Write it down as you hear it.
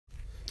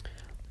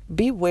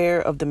Beware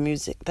of the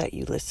music that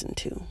you listen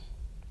to.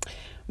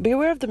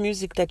 Beware of the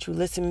music that you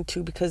listen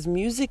to, because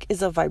music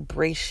is a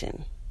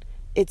vibration.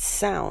 It's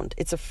sound.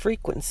 It's a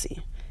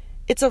frequency.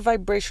 It's a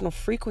vibrational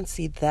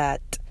frequency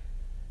that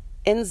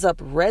ends up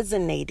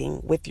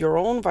resonating with your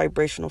own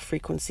vibrational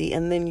frequency,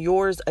 and then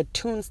yours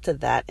attunes to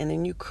that, and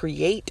then you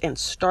create and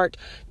start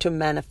to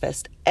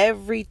manifest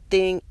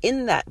everything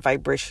in that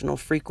vibrational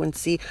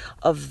frequency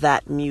of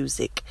that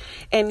music.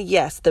 And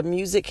yes, the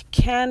music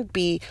can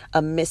be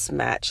a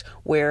mismatch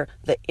where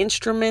the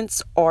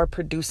instruments are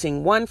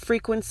producing one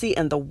frequency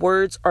and the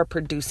words are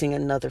producing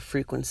another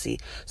frequency.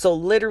 So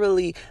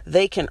literally,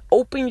 they can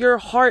open your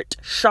heart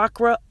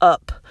chakra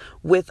up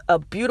with a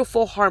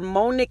beautiful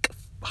harmonic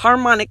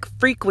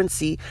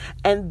frequency,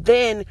 and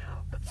then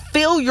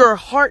fill your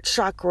heart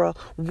chakra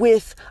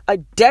with a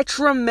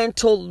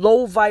detrimental,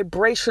 low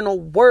vibrational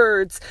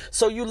words.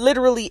 So you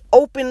literally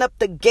open up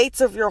the gates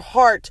of your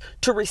heart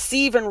to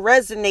receive and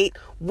resonate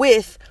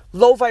with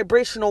low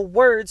vibrational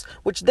words,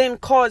 which then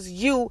cause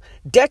you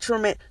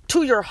detriment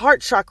to your heart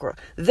chakra.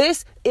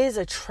 This is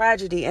a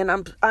tragedy, and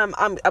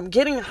I'm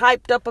getting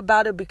hyped up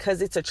about it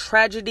because it's a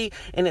tragedy,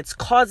 and it's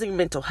causing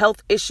mental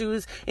health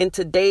issues in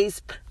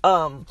today's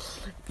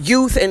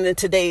youth, and in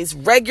today's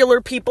regular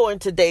people, in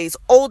today's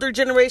older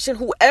generation.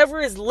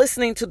 Whoever is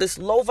listening to this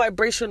low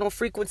vibrational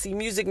frequency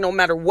music, no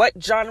matter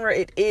what genre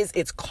it is,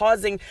 it's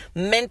causing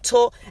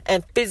mental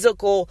and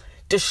physical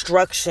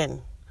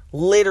destruction.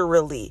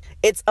 Literally,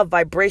 it's a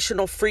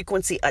vibrational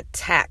frequency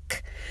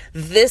attack.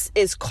 This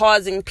is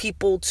causing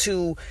people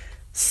to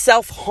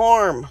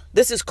self-harm.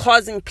 This is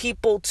causing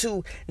people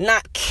to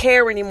not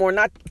care anymore,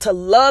 not to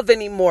love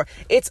anymore.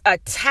 It's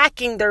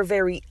attacking their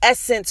very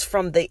essence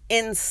from the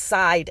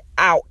inside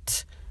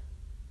out.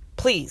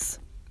 Please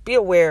be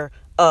aware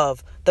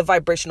of the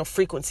vibrational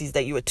frequencies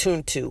that you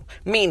attune to,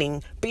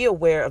 meaning be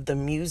aware of the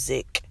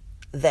music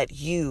that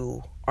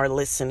you are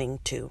listening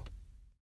to.